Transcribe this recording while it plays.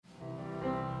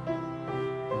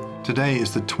Today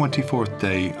is the 24th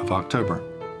day of October,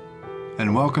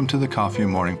 and welcome to the Coffee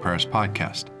and Morning Prayers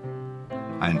podcast.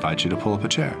 I invite you to pull up a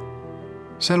chair,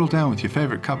 settle down with your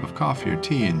favorite cup of coffee or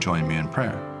tea, and join me in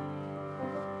prayer.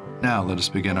 Now let us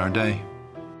begin our day.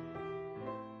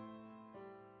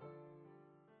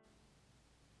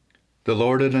 The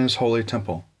Lord is in His holy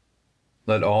temple.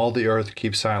 Let all the earth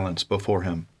keep silence before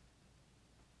Him.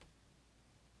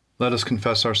 Let us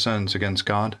confess our sins against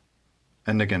God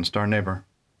and against our neighbor.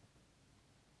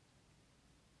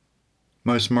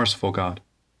 Most merciful God,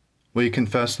 we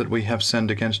confess that we have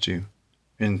sinned against you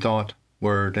in thought,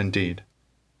 word, and deed,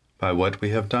 by what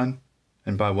we have done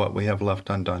and by what we have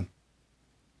left undone.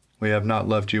 We have not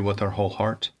loved you with our whole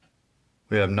heart.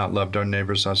 We have not loved our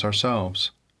neighbors as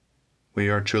ourselves. We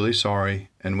are truly sorry,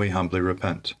 and we humbly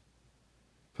repent.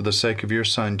 For the sake of your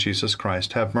Son, Jesus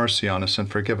Christ, have mercy on us and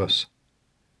forgive us,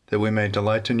 that we may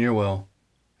delight in your will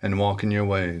and walk in your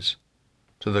ways,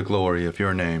 to the glory of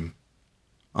your name.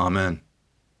 Amen.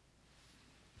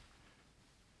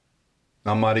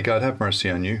 Almighty God, have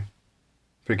mercy on you.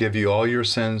 Forgive you all your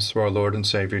sins through our Lord and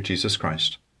Savior, Jesus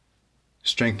Christ.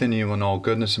 Strengthen you in all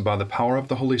goodness, and by the power of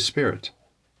the Holy Spirit,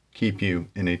 keep you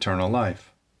in eternal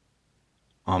life.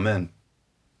 Amen.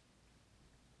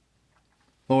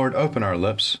 Lord, open our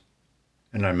lips,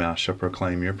 and our mouth shall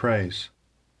proclaim your praise.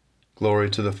 Glory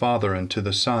to the Father, and to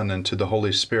the Son, and to the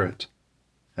Holy Spirit,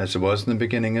 as it was in the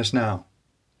beginning, is now,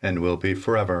 and will be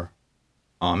forever.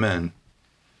 Amen.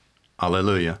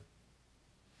 Alleluia.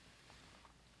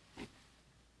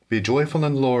 Be joyful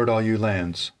in the Lord, all you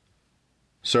lands.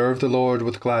 Serve the Lord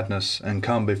with gladness, and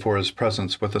come before His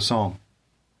presence with a song.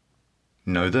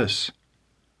 Know this,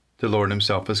 the Lord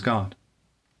Himself is God.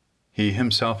 He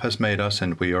Himself has made us,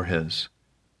 and we are His.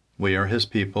 We are His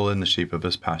people and the sheep of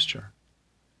His pasture.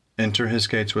 Enter His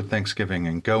gates with thanksgiving,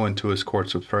 and go into His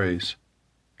courts with praise.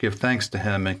 Give thanks to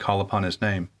Him, and call upon His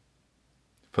name.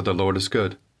 For the Lord is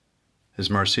good. His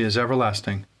mercy is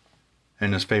everlasting,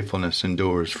 and His faithfulness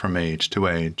endures from age to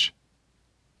age.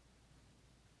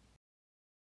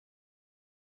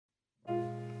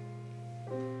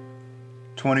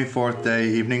 '24th Day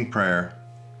Evening Prayer,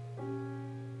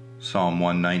 Psalm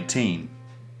 119.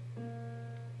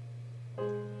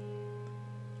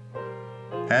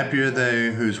 Happy are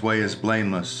they whose way is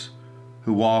blameless,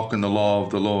 who walk in the law of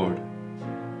the Lord.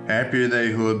 Happy are they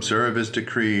who observe His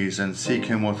decrees and seek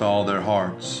Him with all their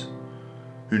hearts,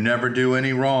 who never do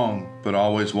any wrong, but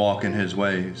always walk in His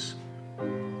ways.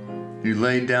 You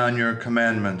laid down your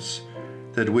commandments,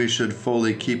 that we should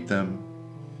fully keep them.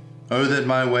 Oh, that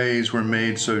my ways were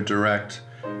made so direct,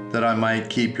 that I might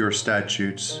keep your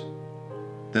statutes.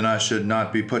 Then I should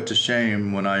not be put to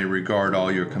shame when I regard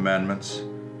all your commandments.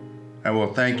 I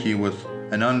will thank you with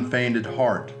an unfeigned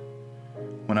heart,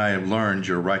 when I have learned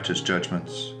your righteous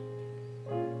judgments.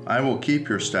 I will keep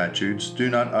your statutes, do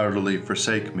not utterly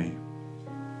forsake me.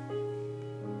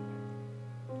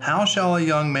 How shall a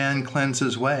young man cleanse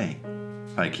his way?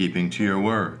 By keeping to your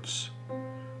words.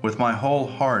 With my whole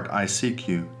heart I seek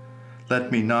you.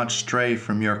 Let me not stray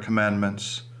from your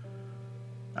commandments.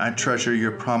 I treasure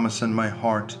your promise in my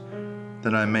heart,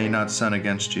 that I may not sin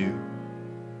against you.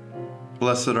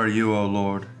 Blessed are you, O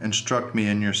Lord. Instruct me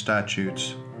in your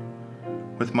statutes.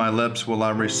 With my lips will I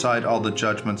recite all the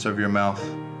judgments of your mouth.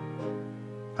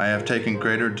 I have taken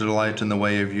greater delight in the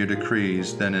way of your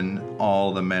decrees than in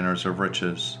all the manners of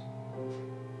riches.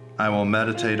 I will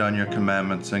meditate on your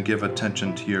commandments and give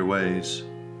attention to your ways.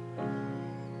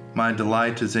 My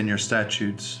delight is in your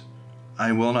statutes.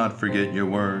 I will not forget your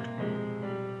word.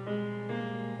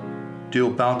 Deal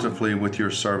bountifully with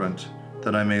your servant,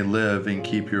 that I may live and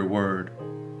keep your word.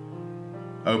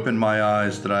 Open my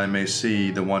eyes that I may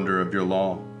see the wonder of your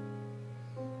law.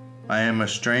 I am a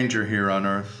stranger here on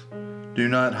earth. Do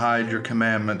not hide your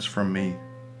commandments from me.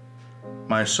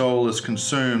 My soul is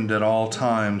consumed at all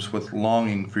times with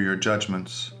longing for your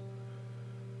judgments.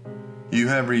 You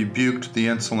have rebuked the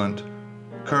insolent.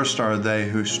 Cursed are they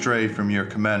who stray from your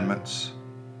commandments.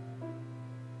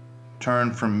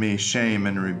 Turn from me shame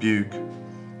and rebuke,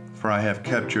 for I have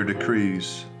kept your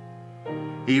decrees.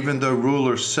 Even though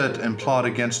rulers sit and plot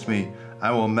against me,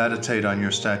 I will meditate on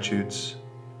your statutes.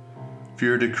 For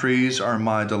your decrees are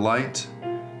my delight,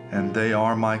 and they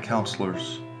are my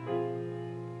counselors.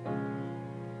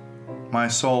 My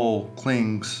soul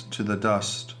clings to the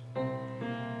dust.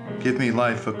 Give me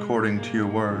life according to your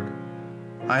word.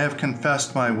 I have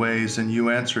confessed my ways, and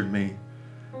you answered me.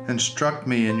 Instruct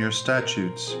me in your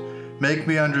statutes. Make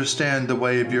me understand the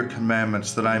way of your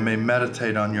commandments, that I may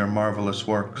meditate on your marvelous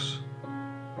works.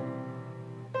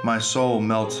 My soul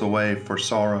melts away for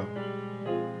sorrow.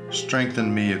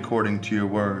 Strengthen me according to your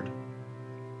word.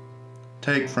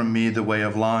 Take from me the way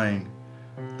of lying.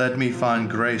 Let me find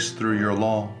grace through your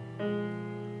law.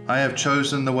 I have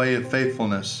chosen the way of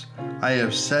faithfulness. I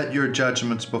have set your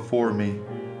judgments before me.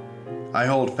 I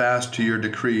hold fast to your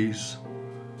decrees.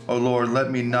 O Lord, let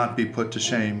me not be put to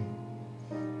shame.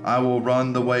 I will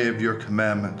run the way of your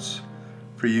commandments,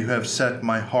 for you have set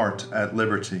my heart at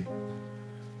liberty.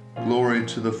 Glory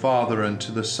to the Father, and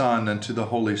to the Son, and to the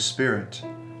Holy Spirit,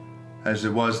 as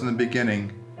it was in the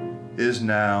beginning, is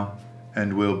now,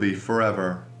 and will be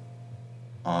forever.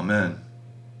 Amen.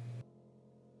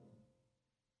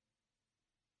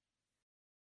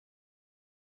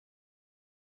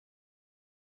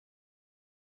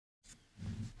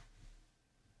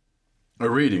 A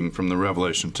reading from the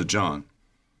Revelation to John,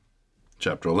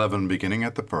 chapter 11, beginning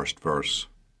at the first verse.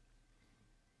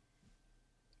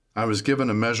 I was given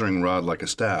a measuring rod like a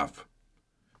staff,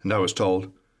 and I was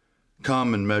told,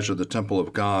 "Come and measure the temple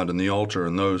of God and the altar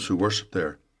and those who worship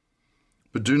there.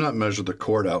 But do not measure the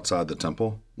court outside the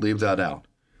temple. Leave that out,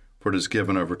 for it is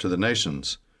given over to the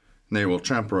nations, and they will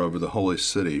trample over the holy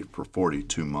city for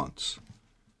 42 months.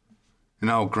 And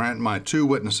I will grant my 2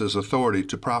 witnesses authority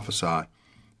to prophesy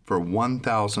for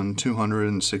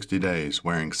 1,260 days,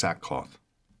 wearing sackcloth.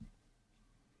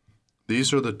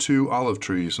 These are the 2 olive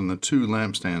trees and the 2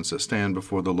 lampstands that stand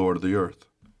before the Lord of the earth.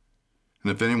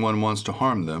 And if anyone wants to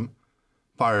harm them,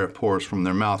 fire pours from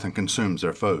their mouth and consumes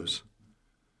their foes.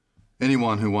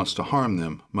 Anyone who wants to harm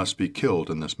them must be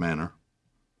killed in this manner.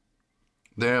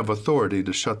 They have authority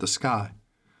to shut the sky,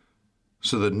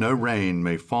 so that no rain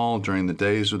may fall during the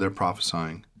days of their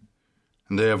prophesying.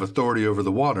 And they have authority over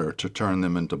the water to turn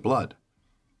them into blood,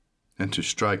 and to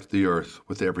strike the earth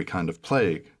with every kind of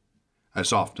plague,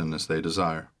 as often as they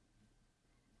desire.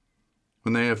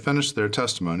 When they have finished their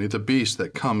testimony, the beast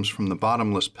that comes from the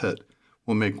bottomless pit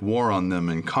will make war on them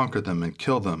and conquer them and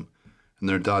kill them, and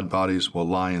their dead bodies will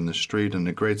lie in the street in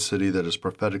the great city that is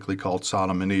prophetically called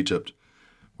Sodom in Egypt,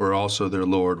 where also their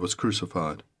Lord was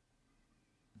crucified.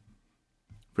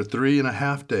 For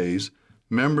 3.5 days,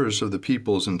 members of the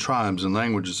peoples and tribes and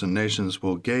languages and nations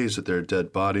will gaze at their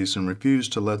dead bodies and refuse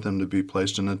to let them to be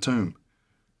placed in a tomb.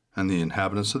 And the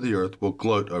inhabitants of the earth will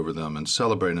gloat over them and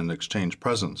celebrate and exchange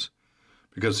presents,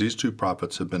 because these 2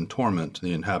 prophets have been torment to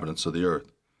the inhabitants of the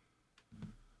earth.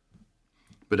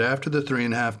 But after the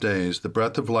 3.5 days, the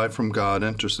breath of life from God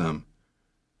enters them,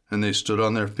 and they stood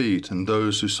on their feet, and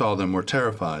those who saw them were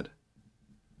terrified.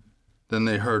 Then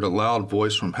they heard a loud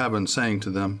voice from heaven saying to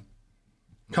them,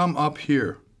 "Come up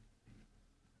here."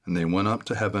 And they went up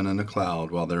to heaven in a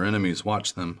cloud, while their enemies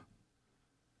watched them.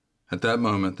 At that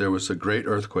moment there was a great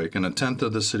earthquake, and 1/10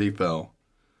 of the city fell.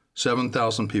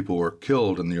 7,000 people were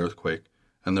killed in the earthquake,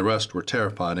 and the rest were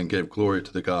terrified and gave glory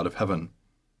to the God of heaven.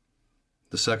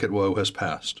 The second woe has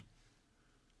passed.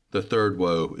 The third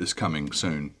woe is coming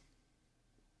soon.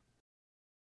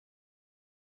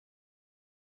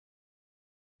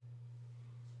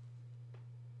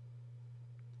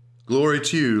 Glory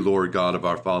to you, Lord God of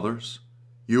our fathers.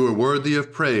 You are worthy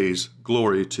of praise.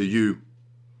 Glory to you.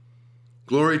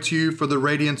 Glory to you for the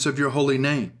radiance of your holy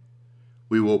name.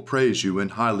 We will praise you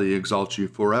and highly exalt you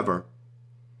forever.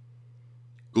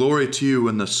 Glory to you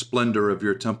in the splendor of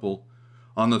your temple.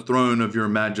 On the throne of your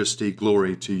majesty,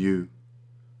 glory to you.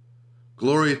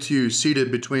 Glory to you seated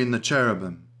between the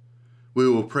cherubim. We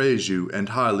will praise you and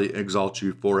highly exalt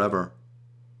you forever.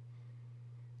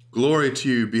 Glory to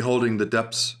you beholding the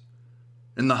depths.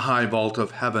 In the high vault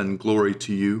of heaven, glory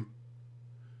to you.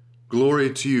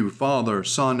 Glory to you, Father,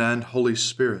 Son, and Holy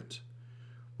Spirit.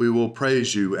 We will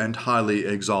praise you and highly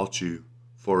exalt you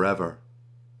forever.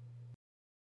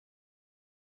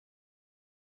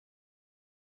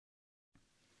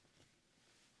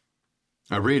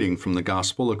 A reading from the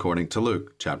Gospel according to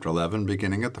Luke, chapter 11,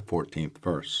 beginning at the 14th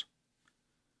verse.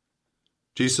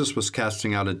 Jesus was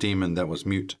casting out a demon that was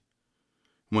mute.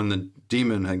 When the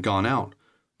demon had gone out,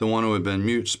 the one who had been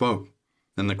mute spoke,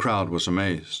 and the crowd was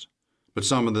amazed. But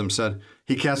some of them said,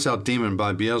 "He casts out demons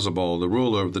by Beelzebul, the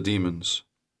ruler of the demons."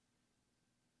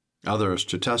 Others,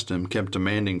 to test him, kept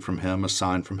demanding from him a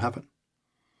sign from heaven.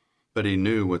 But he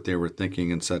knew what they were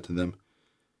thinking and said to them,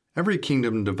 "Every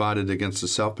kingdom divided against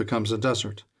itself becomes a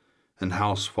desert, and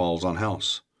house falls on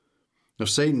house. If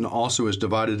Satan also is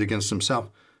divided against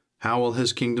himself, how will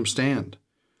his kingdom stand?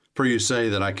 For you say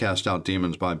that I cast out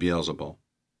demons by Beelzebul.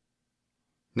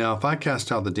 Now if I cast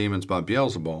out the demons by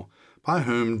Beelzebul, by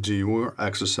whom do your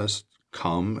exorcists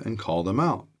come and call them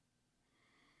out?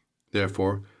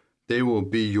 Therefore they will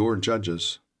be your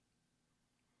judges.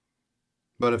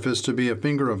 But if it's to be a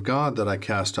finger of God that I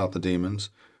cast out the demons,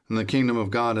 then the kingdom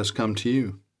of God has come to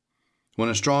you. When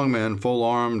a strong man, full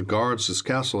armed, guards his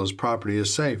castle, his property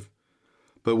is safe.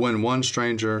 But when one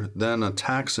stranger then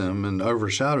attacks him and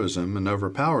overshadows him and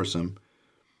overpowers him,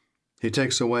 he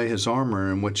takes away his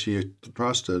armor in which he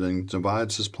trusted and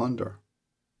divides his plunder.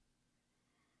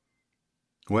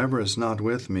 Whoever is not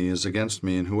with me is against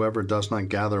me, and whoever does not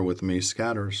gather with me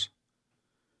scatters.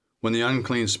 When the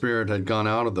unclean spirit had gone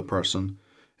out of the person,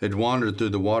 it wandered through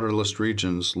the waterless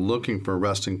regions, looking for a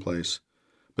resting place.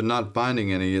 But not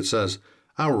finding any, it says,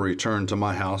 I will return to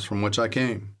my house from which I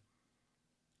came.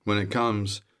 When it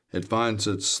comes, it finds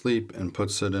it asleep and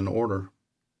puts it in order.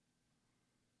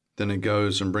 Then it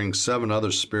goes and brings 7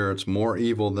 other spirits more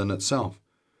evil than itself,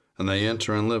 and they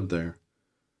enter and live there.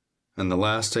 And the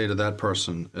last state of that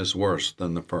person is worse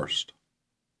than the first.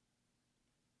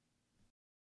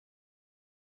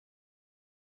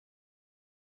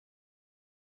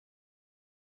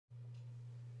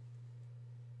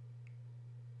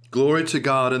 Glory to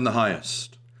God in the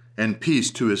highest, and peace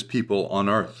to his people on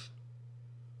earth.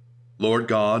 Lord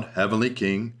God, Heavenly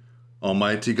King,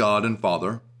 Almighty God and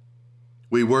Father,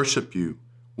 we worship you,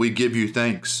 we give you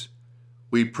thanks,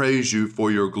 we praise you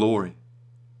for your glory.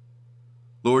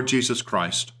 Lord Jesus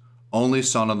Christ, only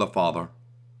Son of the Father,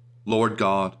 Lord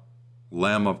God,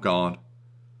 Lamb of God,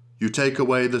 you take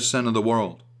away the sin of the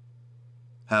world.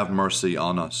 Have mercy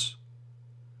on us.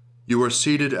 You are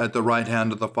seated at the right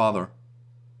hand of the Father.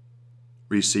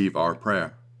 Receive our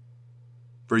prayer.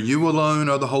 For you alone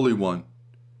are the Holy One.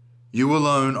 You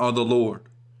alone are the Lord.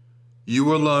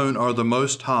 You alone are the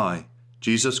Most High,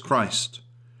 Jesus Christ,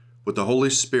 with the Holy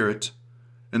Spirit,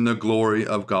 in the glory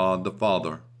of God the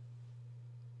Father.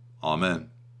 Amen.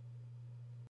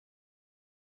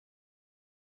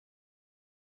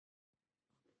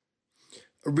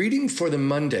 A reading for the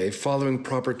Monday following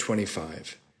Proper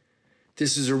 25.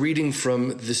 This is a reading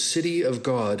from The City of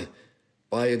God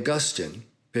by Augustine,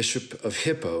 Bishop of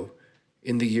Hippo,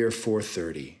 in the year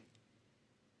 430.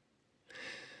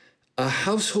 A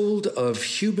household of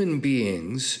human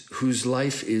beings whose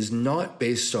life is not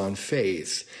based on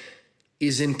faith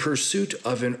is in pursuit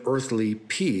of an earthly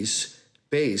peace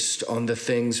based on the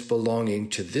things belonging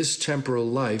to this temporal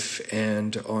life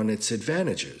and on its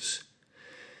advantages.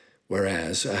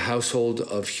 Whereas a household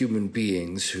of human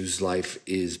beings whose life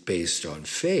is based on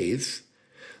faith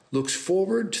looks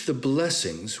forward to the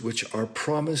blessings which are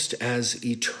promised as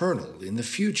eternal in the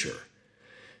future,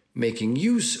 making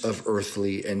use of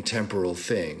earthly and temporal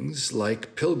things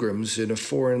like pilgrims in a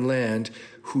foreign land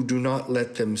who do not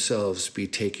let themselves be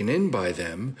taken in by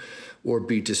them or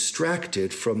be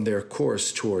distracted from their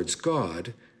course towards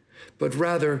God, but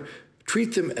rather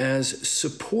treat them as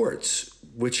supports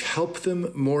which help them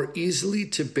more easily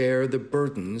to bear the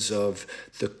burdens of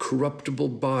the corruptible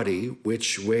body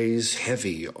which weighs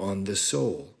heavy on the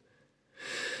soul.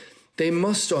 They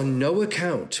must on no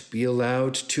account be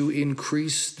allowed to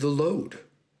increase the load.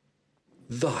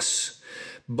 Thus,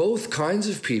 both kinds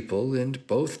of people and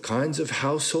both kinds of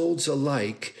households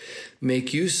alike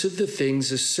make use of the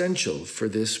things essential for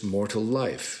this mortal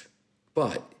life,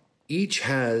 but each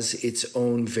has its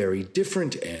own very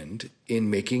different end in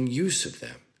making use of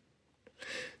them.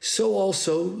 So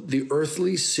also the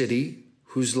earthly city,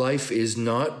 whose life is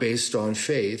not based on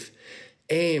faith,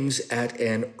 aims at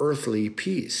an earthly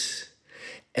peace,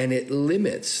 and it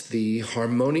limits the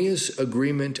harmonious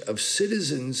agreement of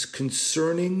citizens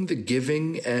concerning the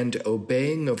giving and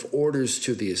obeying of orders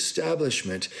to the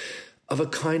establishment of a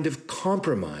kind of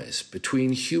compromise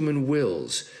between human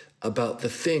wills about the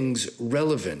things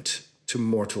relevant to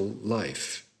mortal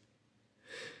life.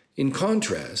 In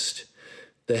contrast,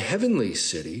 the heavenly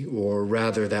city, or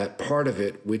rather that part of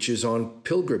it which is on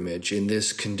pilgrimage in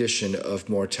this condition of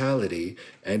mortality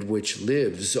and which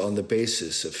lives on the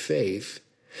basis of faith,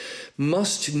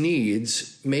 must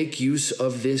needs make use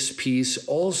of this peace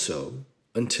also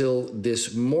until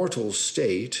this mortal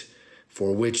state,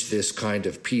 for which this kind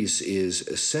of peace is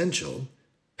essential,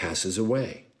 passes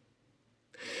away.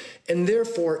 And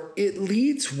therefore it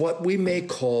leads what we may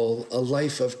call a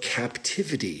life of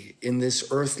captivity in this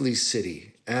earthly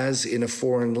city, as in a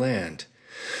foreign land,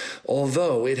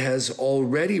 although it has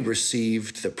already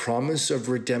received the promise of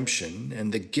redemption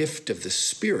and the gift of the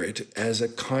Spirit as a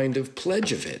kind of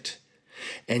pledge of it,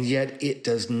 and yet it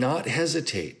does not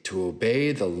hesitate to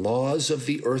obey the laws of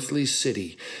the earthly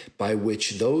city, by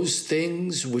which those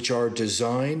things which are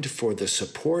designed for the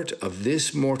support of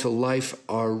this mortal life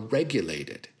are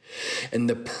regulated. And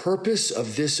the purpose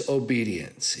of this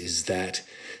obedience is that,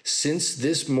 since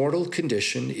this mortal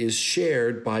condition is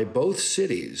shared by both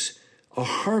cities, a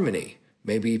harmony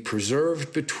may be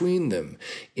preserved between them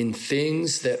in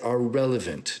things that are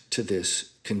relevant to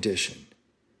this condition.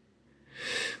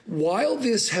 While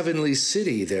this heavenly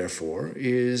city, therefore,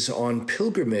 is on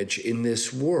pilgrimage in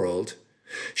this world,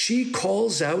 she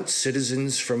calls out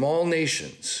citizens from all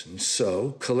nations, and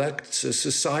so collects a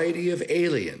society of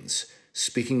aliens,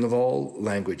 speaking of all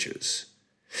languages.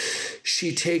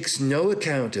 She takes no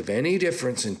account of any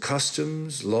difference in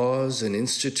customs, laws, and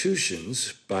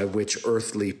institutions by which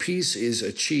earthly peace is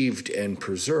achieved and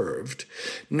preserved,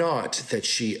 not that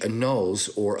she annuls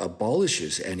or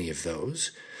abolishes any of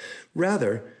those.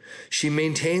 Rather, she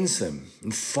maintains them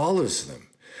and follows them.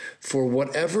 For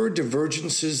whatever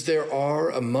divergences there are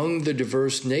among the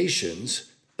diverse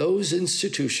nations, those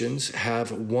institutions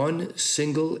have one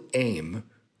single aim,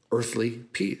 earthly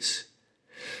peace,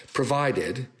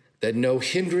 provided that no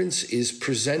hindrance is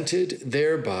presented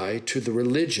thereby to the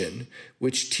religion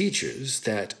which teaches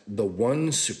that the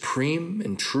one supreme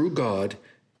and true God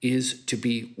is to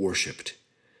be worshipped.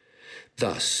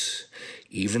 Thus,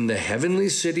 even the heavenly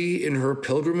city in her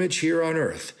pilgrimage here on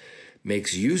earth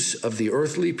makes use of the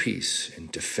earthly peace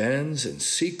and defends and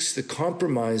seeks the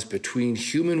compromise between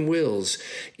human wills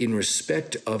in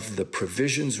respect of the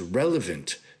provisions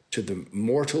relevant to the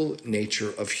mortal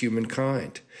nature of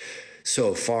humankind,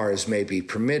 so far as may be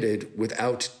permitted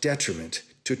without detriment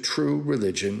to true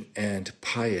religion and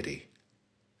piety.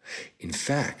 In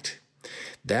fact,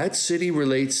 that city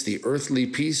relates the earthly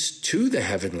peace to the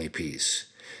heavenly peace,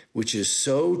 which is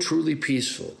so truly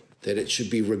peaceful that it should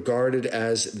be regarded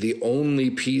as the only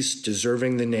peace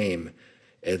deserving the name,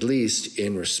 at least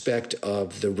in respect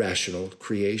of the rational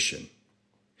creation.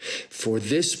 For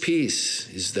this peace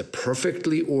is the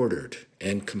perfectly ordered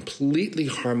and completely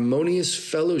harmonious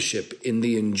fellowship in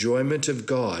the enjoyment of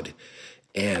God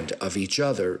and of each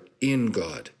other in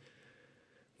God.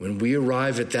 When we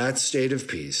arrive at that state of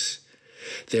peace,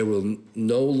 there will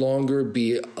no longer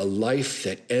be a life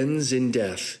that ends in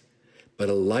death, but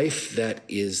a life that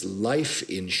is life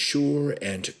in sure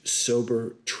and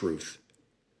sober truth.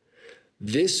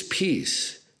 This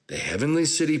peace the heavenly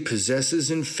city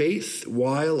possesses in faith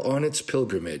while on its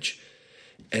pilgrimage,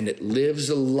 and it lives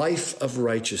a life of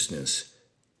righteousness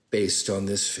based on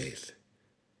this faith.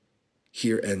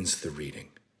 Here ends the reading.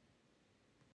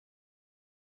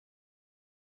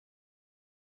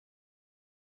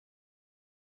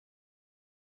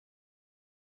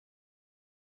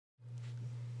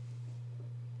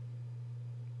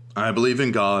 I believe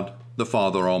in God, the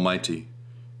Father Almighty,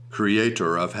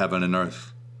 creator of heaven and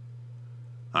earth.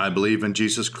 I believe in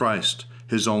Jesus Christ,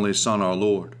 his only Son, our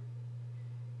Lord.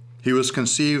 He was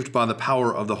conceived by the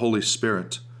power of the Holy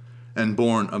Spirit and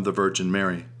born of the Virgin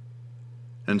Mary,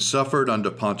 and suffered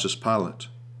under Pontius Pilate,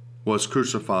 was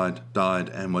crucified, died,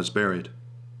 and was buried.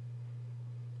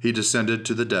 He descended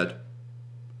to the dead.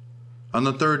 On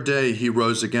the third day he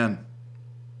rose again.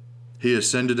 He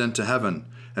ascended into heaven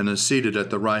and is seated at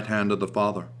the right hand of the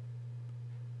Father.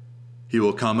 He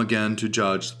will come again to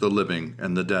judge the living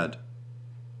and the dead.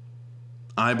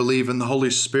 I believe in the Holy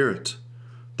Spirit,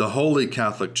 the Holy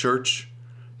Catholic Church,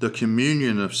 the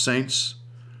communion of saints,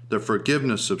 the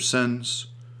forgiveness of sins,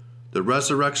 the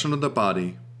resurrection of the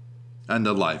body, and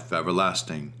the life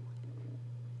everlasting.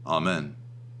 Amen.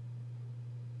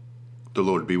 The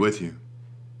Lord be with you,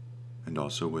 and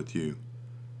also with you.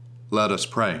 Let us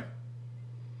pray.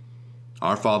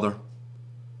 Our Father,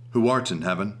 who art in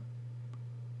heaven,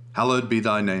 hallowed be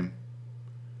thy name.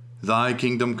 Thy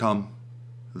kingdom come,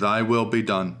 thy will be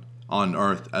done, on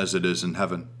earth as it is in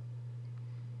heaven.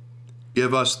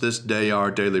 Give us this day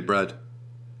our daily bread,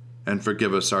 and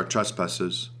forgive us our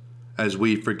trespasses, as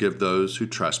we forgive those who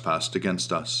trespass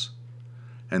against us.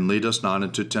 And lead us not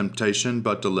into temptation,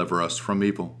 but deliver us from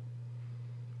evil.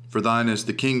 For thine is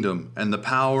the kingdom, and the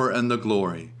power, and the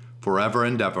glory, forever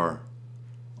and ever.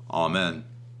 Amen.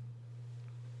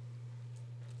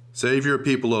 Save your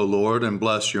people, O Lord, and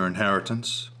bless your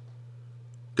inheritance.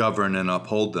 Govern and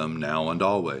uphold them now and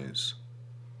always.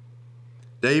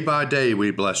 Day by day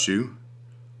we bless you.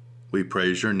 We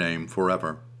praise your name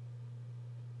forever.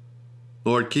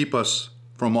 Lord, keep us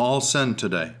from all sin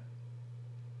today.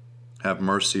 Have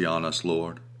mercy on us,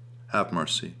 Lord. Have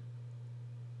mercy.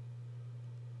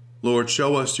 Lord,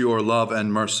 show us your love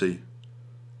and mercy,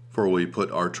 for we put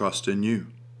our trust in you.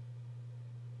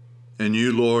 In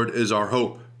you, Lord, is our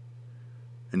hope,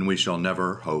 and we shall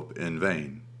never hope in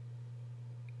vain.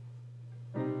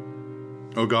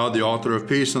 O God, the author of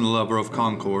peace and the lover of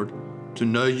concord, to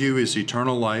know you is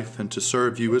eternal life, and to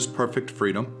serve you is perfect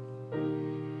freedom.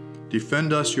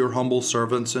 Defend us, your humble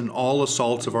servants, in all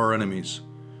assaults of our enemies,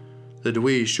 that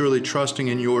we, surely trusting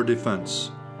in your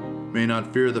defense, may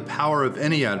not fear the power of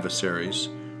any adversaries,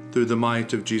 through the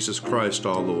might of Jesus Christ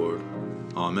our Lord.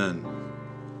 Amen.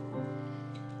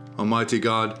 Almighty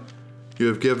God, You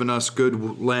have given us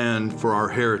good land for our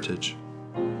heritage.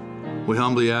 We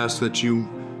humbly ask that you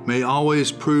may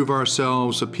always prove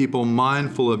ourselves a people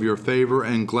mindful of your favor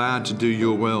and glad to do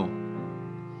your will.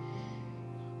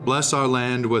 Bless our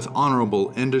land with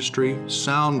honorable industry,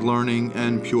 sound learning,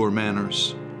 and pure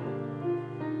manners.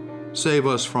 Save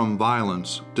us from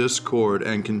violence, discord,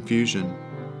 and confusion,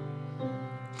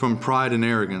 from pride and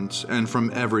arrogance, and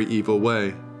from every evil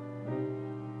way.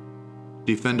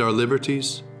 Defend our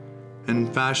liberties,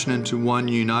 and fashion into one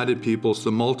united peoples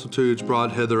the multitudes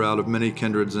brought hither out of many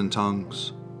kindreds and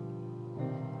tongues.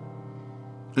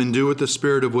 Endue with the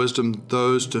spirit of wisdom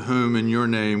those to whom in your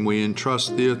name we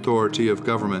entrust the authority of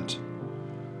government,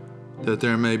 that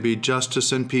there may be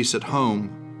justice and peace at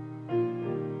home,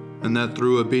 and that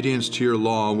through obedience to your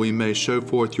law we may show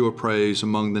forth your praise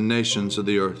among the nations of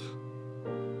the earth.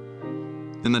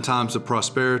 In the times of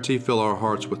prosperity, fill our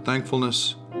hearts with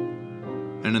thankfulness,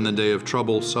 and in the day of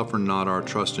trouble, suffer not our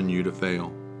trust in you to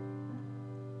fail.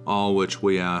 All which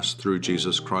we ask through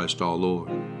Jesus Christ our Lord.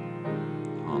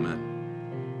 Amen.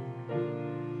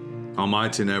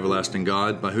 Almighty and everlasting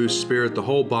God, by whose Spirit the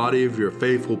whole body of your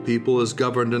faithful people is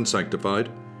governed and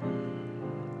sanctified,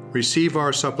 receive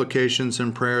our supplications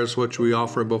and prayers which we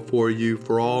offer before you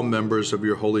for all members of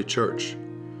your holy church,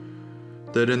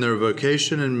 that in their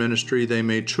vocation and ministry they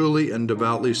may truly and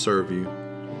devoutly serve you,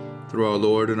 through our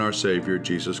Lord and our Savior,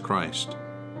 Jesus Christ.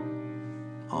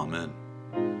 Amen.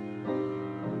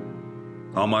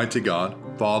 Almighty God,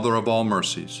 Father of all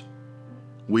mercies,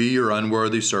 we, your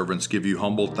unworthy servants, give you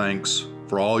humble thanks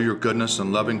for all your goodness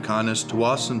and loving kindness to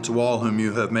us and to all whom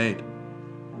you have made.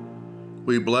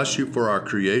 We bless you for our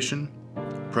creation,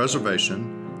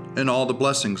 preservation, and all the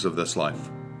blessings of this life,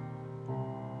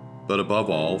 but above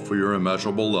all, for your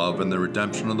immeasurable love and the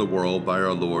redemption of the world by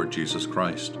our Lord Jesus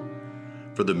Christ,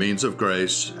 for the means of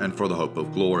grace and for the hope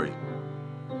of glory.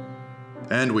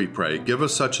 And we pray, give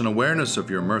us such an awareness of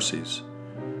your mercies,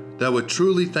 that with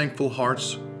truly thankful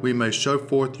hearts we may show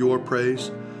forth your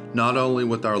praise, not only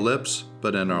with our lips,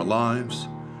 but in our lives,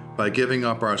 by giving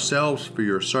up ourselves for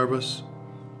your service,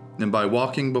 and by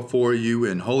walking before you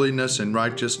in holiness and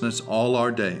righteousness all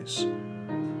our days.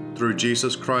 Through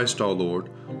Jesus Christ our Lord,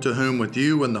 to whom with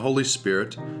you and the Holy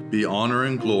Spirit be honor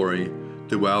and glory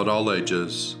throughout all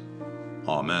ages.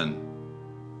 Amen.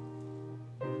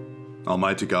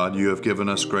 Almighty God, you have given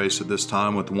us grace at this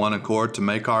time with one accord to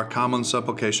make our common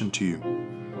supplication to you.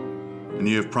 And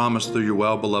you have promised through your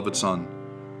well-beloved Son,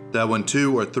 that when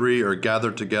 2 or 3 are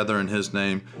gathered together in his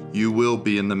name, you will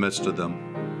be in the midst of them.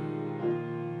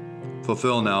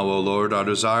 Fulfill now, O Lord, our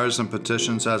desires and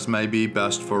petitions as may be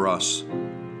best for us,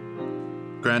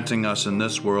 granting us in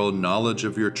this world knowledge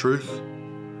of your truth,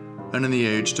 and in the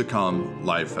age to come,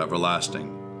 life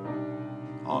everlasting.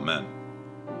 Amen.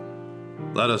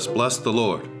 Let us bless the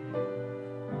Lord.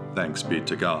 Thanks be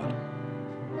to God.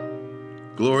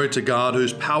 Glory to God,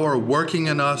 whose power working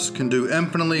in us can do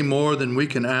infinitely more than we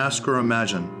can ask or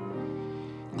imagine.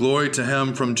 Glory to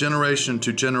him from generation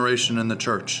to generation in the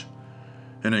church,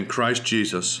 and in Christ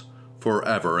Jesus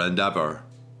forever and ever.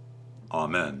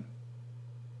 Amen.